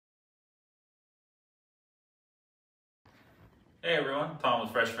Hey everyone, Tom with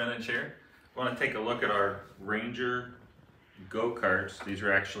Fresh Vintage here. I want to take a look at our Ranger go-karts. These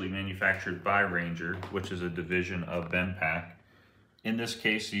are actually manufactured by Ranger, which is a division of Benpack. In this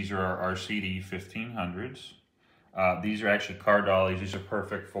case, these are our RCD-150s. These are actually car dollies. These are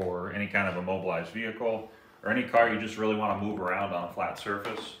perfect for any kind of immobilized vehicle or any car you just really want to move around on a flat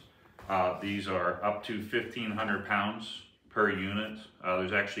surface. These are up to 1,500 pounds per unit.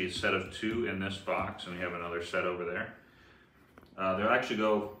 There's actually a set of 2 in this box, and we have another set over there. They'll actually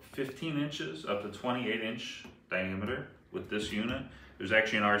go 15 inches up to 28-inch diameter with this unit. There's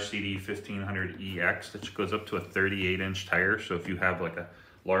actually an RCD-15000EX that goes up to a 38-inch tire. So if you have like a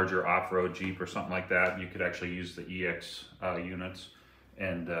larger off-road Jeep or something like that, you could actually use the EX units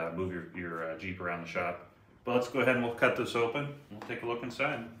and move your Jeep around the shop. But let's go ahead and we'll cut this open. We'll take a look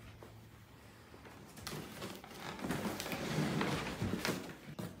inside.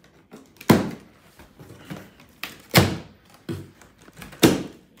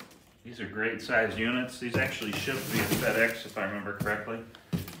 These are great size units. These actually ship via FedEx, if I remember correctly.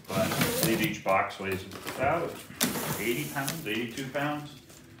 But I believe each box weighs about 80 pounds, 82 pounds.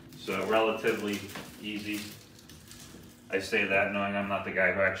 So relatively easy. I say that knowing I'm not the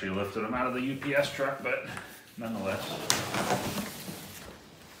guy who actually lifted them out of the UPS truck, but nonetheless.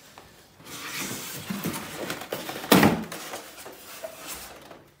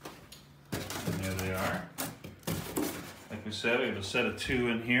 And there they are. Like we said, we have a set of 2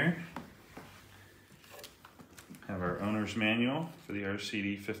 in here. Have our owner's manual for the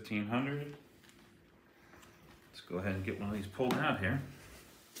RCD-15000. Let's go ahead and get one of these pulled out here.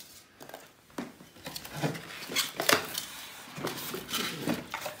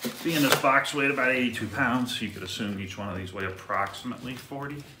 Being this box weighed about 82 pounds, you could assume each one of these weigh approximately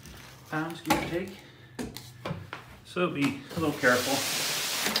 40 pounds, give or take. So be a little careful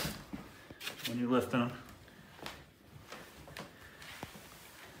when you're lifting them.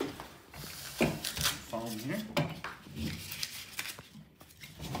 Foam here.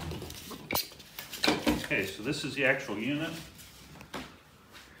 Okay, so this is the actual unit.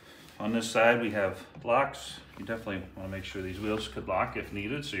 On this side we have locks. You definitely want to make sure these wheels could lock if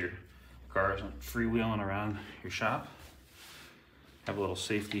needed so your car isn't freewheeling around your shop. Have a little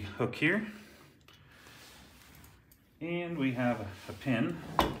safety hook here. And we have a pin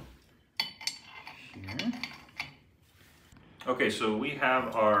here. Okay, so we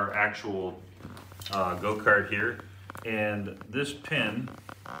have our actual go-kart here, and this pin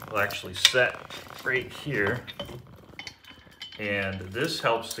will actually set right here, and this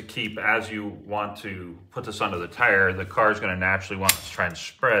helps to keep, as you want to put this under the tire, the car is going to naturally want to try and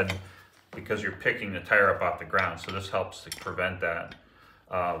spread because you're picking the tire up off the ground, so this helps to prevent that.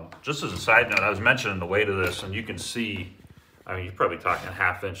 Just as a side note, I was mentioning the weight of this, and you can see, I mean, you're probably talking a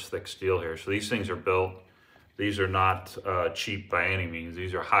 1/2-inch thick steel here, so these things are built. These are not cheap by any means.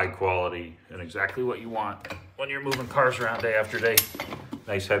 These are high quality and exactly what you want when you're moving cars around day after day.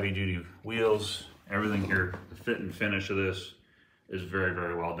 Nice heavy duty wheels, everything here, the fit and finish of this is very,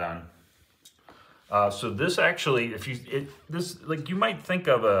 very well done. So this actually, like you might think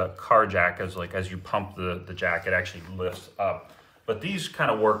of a car jack as like, as you pump the jack, it actually lifts up. But these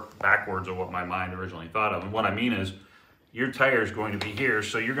kind of work backwards of what my mind originally thought of. And what I mean is your tire is going to be here.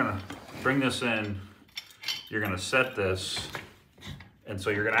 So you're gonna bring this in, you're gonna set this, and so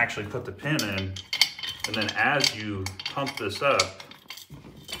you're gonna actually put the pin in, and then as you pump this up,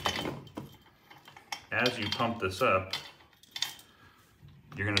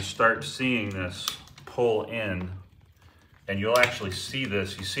 you're gonna start seeing this pull in, and you'll actually see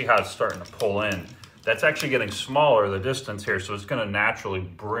this, you see how it's starting to pull in. That's actually getting smaller, the distance here, so it's gonna naturally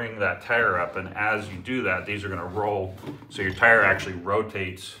bring that tire up, and as you do that, these are gonna roll, so your tire actually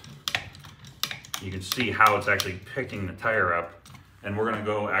rotates. You can see how it's actually picking the tire up. And we're gonna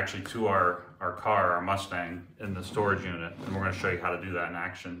go actually to our car, our Mustang, in the storage unit. And we're gonna show you how to do that in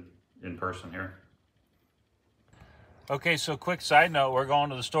action in person here. Okay, so quick side note, we're going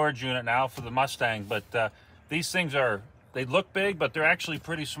to the storage unit now for the Mustang, but these things they look big, but they're actually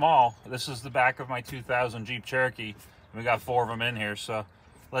pretty small. This is the back of my 2000 Jeep Cherokee. We got 4 of them in here, so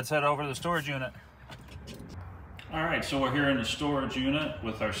let's head over to the storage unit. All right, so we're here in the storage unit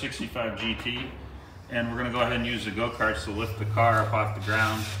with our 65 GT. And we're gonna go ahead and use the go-karts to lift the car up off the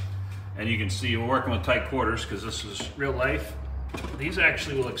ground. And you can see we're working with tight quarters because this is real life. These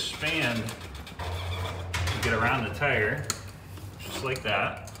actually will expand to get around the tire, just like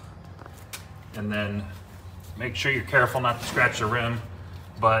that. And then make sure you're careful not to scratch the rim,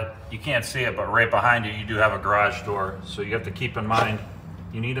 but you can't see it, but right behind you, you do have a garage door. So you have to keep in mind,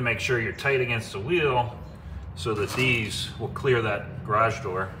 you need to make sure you're tight against the wheel so that these will clear that garage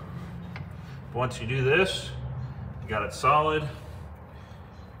door. Once you do this, you got it solid.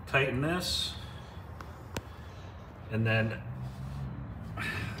 Tighten this. And then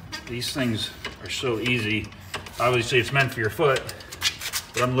these things are so easy. Obviously it's meant for your foot,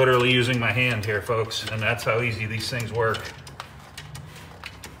 but I'm literally using my hand here, folks, and that's how easy these things work.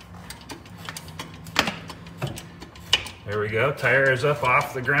 There we go, tire is up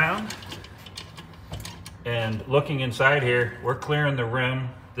off the ground. And looking inside here, we're clearing the rim.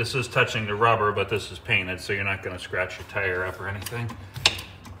 This is touching the rubber, but this is painted, so you're not gonna scratch your tire up or anything.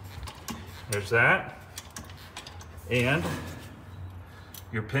 There's that. And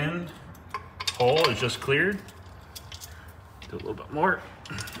your pin hole is just cleared. Do a little bit more.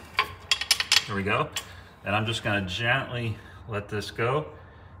 There we go. And I'm just gonna gently let this go.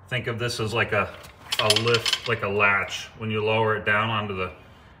 Think of this as like a lift, like a latch. When you lower it down onto the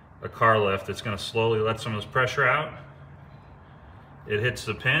car lift, it's gonna slowly let some of this pressure out. It hits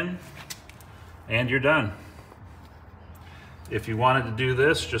the pin and you're done. If you wanted to do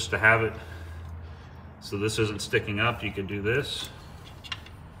this just to have it so this isn't sticking up, you could do this.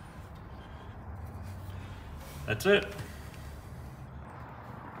 That's it.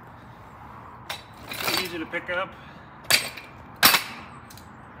 Easy to pick up.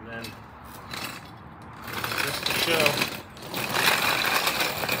 And then just to show,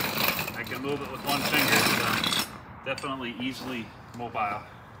 I can move it with one finger, so definitely easily mobile.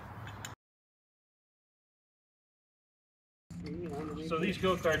 So these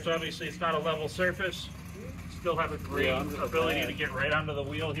go-karts, obviously it's not a level surface. Still have a great ability to get right onto the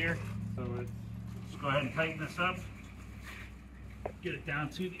wheel here. So let's go ahead and tighten this up. Get it down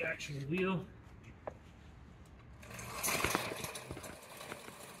to the actual wheel.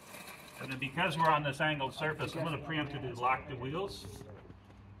 And then because we're on this angled surface, I'm going to preemptively lock the wheels.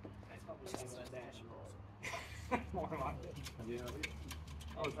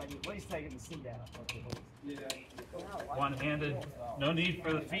 He's taking the seat out. One-handed, no need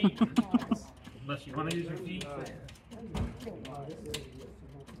for the feet, unless you want to use your feet.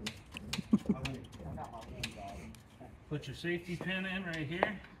 Put your safety pin in right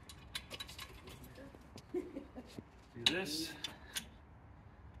here. Do this.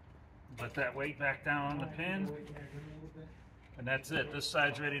 Let that weight back down on the pin. And that's it. This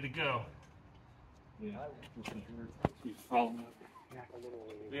side's ready to go. We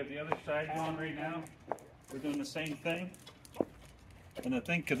have the other side going right now. We're doing the same thing. And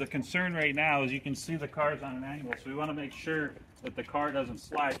the concern right now is you can see the car's on an angle, so we want to make sure that the car doesn't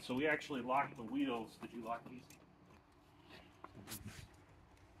slide. So we actually lock the wheels. Did you lock these?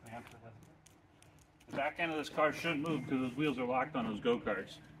 The back end of this car shouldn't move because those wheels are locked on those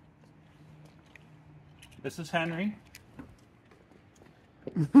go-karts. This is Henry.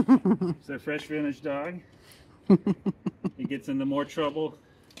 It's our fresh vintage dog. He gets into more trouble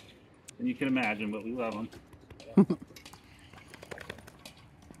than you can imagine, but we love him.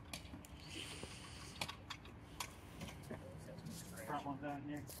 Front one down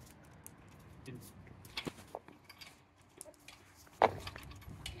here.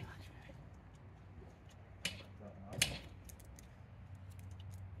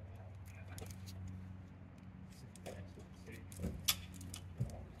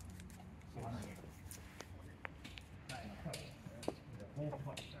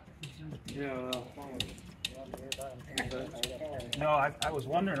 No, I was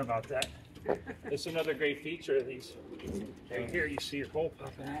wondering about that. It's another great feature of these. Right here, you see your hole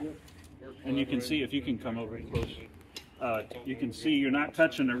popping out, and you can see, if you can come over close, you can see you're not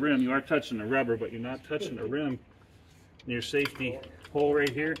touching the rim. You are touching the rubber, but you're not touching the rim. And your safety hole right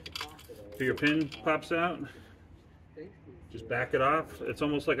here, so your pin pops out. Just back it off. It's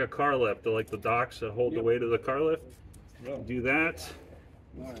almost like a car lift, like the docks that hold the weight of the car lift. Do that.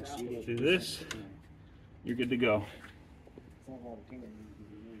 Do this. You're good to go. So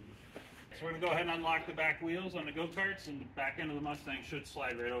we're going to go ahead and unlock the back wheels on the go-karts, and the back end of the Mustang should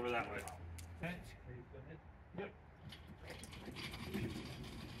slide right over that way. Okay? Yep.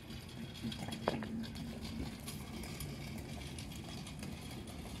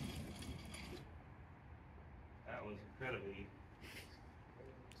 That was incredibly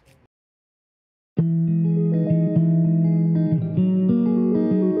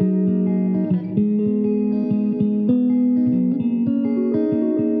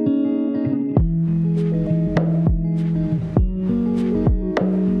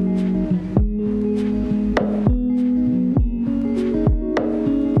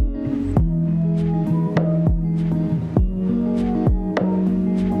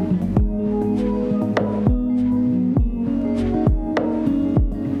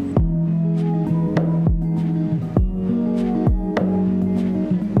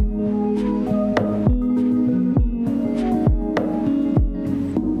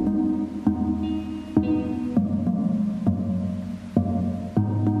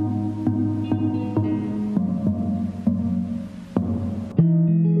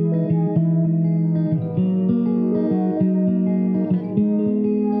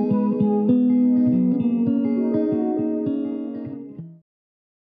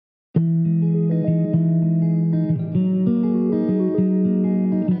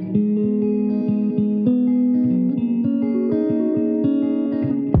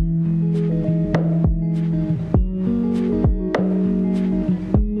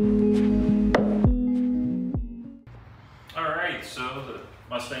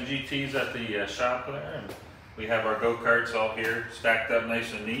Mustang GTs at the shop there, and we have our go-karts all here stacked up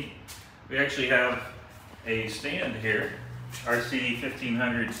nice and neat. We actually have a stand here,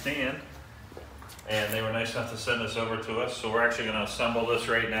 RCD-1TD stand, and they were nice enough to send this over to us. So we're actually going to assemble this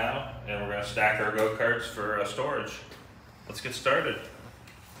right now, and we're going to stack our go-karts for storage. Let's get started.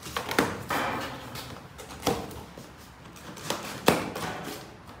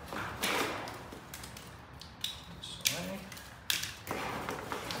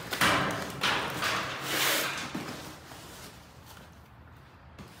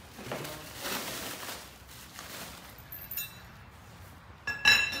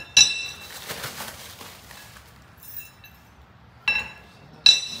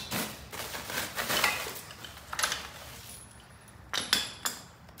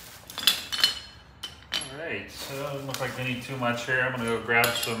 Alright, so it doesn't look like we need too much here. I'm going to go grab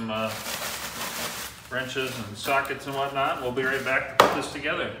some wrenches and sockets and whatnot. We'll be right back to put this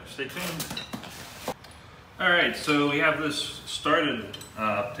together. Stay tuned. Alright, so we have this started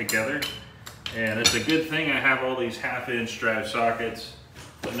together, and it's a good thing I have all these 1/2-inch drive sockets,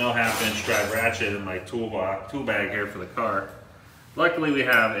 but no 1/2-inch drive ratchet in my tool bag here for the car. Luckily we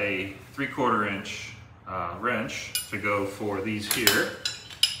have a 3/4 inch wrench to go for these here.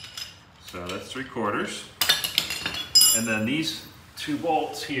 So that's 3/4. And then these 2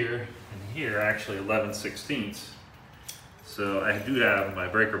 bolts here and here are actually 11/16. So I do have my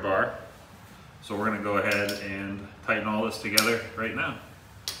breaker bar. So we're gonna go ahead and tighten all this together right now.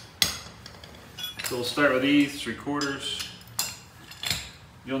 So we'll start with these 3/4.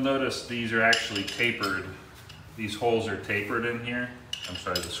 You'll notice these are actually tapered. These holes are tapered in here. I'm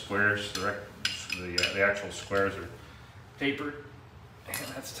sorry, the squares, the actual squares are tapered. And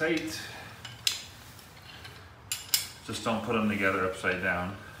that's tight. Just don't put them together upside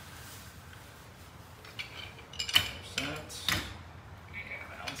down. There's that.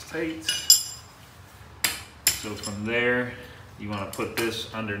 And that one's tight. So from there, you want to put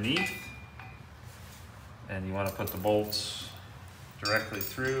this underneath, and you want to put the bolts directly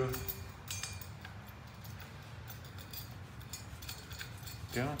through.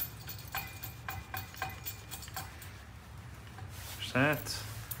 Go. There's that.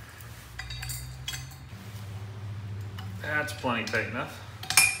 That's plenty tight enough.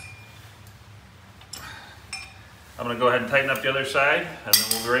 I'm going to go ahead and tighten up the other side, and then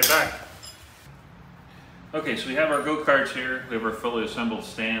we'll be right back. Okay, so we have our go-karts here. We have our fully assembled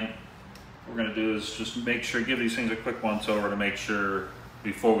stand. What we're going to do is just make sure, give these things a quick once over to make sure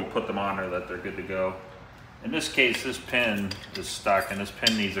before we put them on there that they're good to go. In this case, this pin is stuck, and this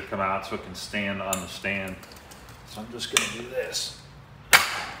pin needs to come out so it can stand on the stand. So I'm just going to do this.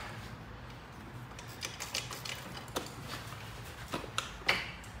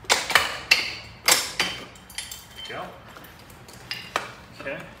 Go.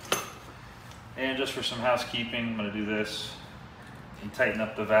 Okay. And just for some housekeeping, I'm going to do this and tighten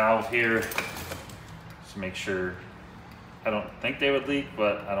up the valve here to make sure. I don't think they would leak,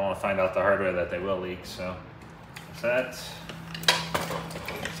 but I don't want to find out the hard way that they will leak. So that's that.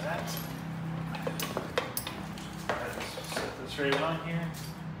 There's that. Let's set this right on here.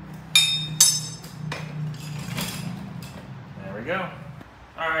 There we go.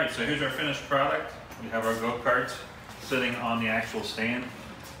 All right, so here's our finished product. We have our go-karts sitting on the actual stand.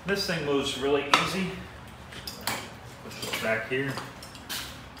 This thing moves really easy. Push this back here.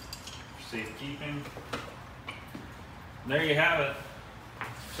 Safekeeping. And there you have it.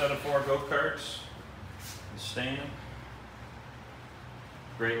 Set of 4 go-karts. The stand.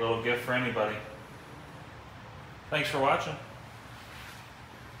 Great little gift for anybody. Thanks for watching.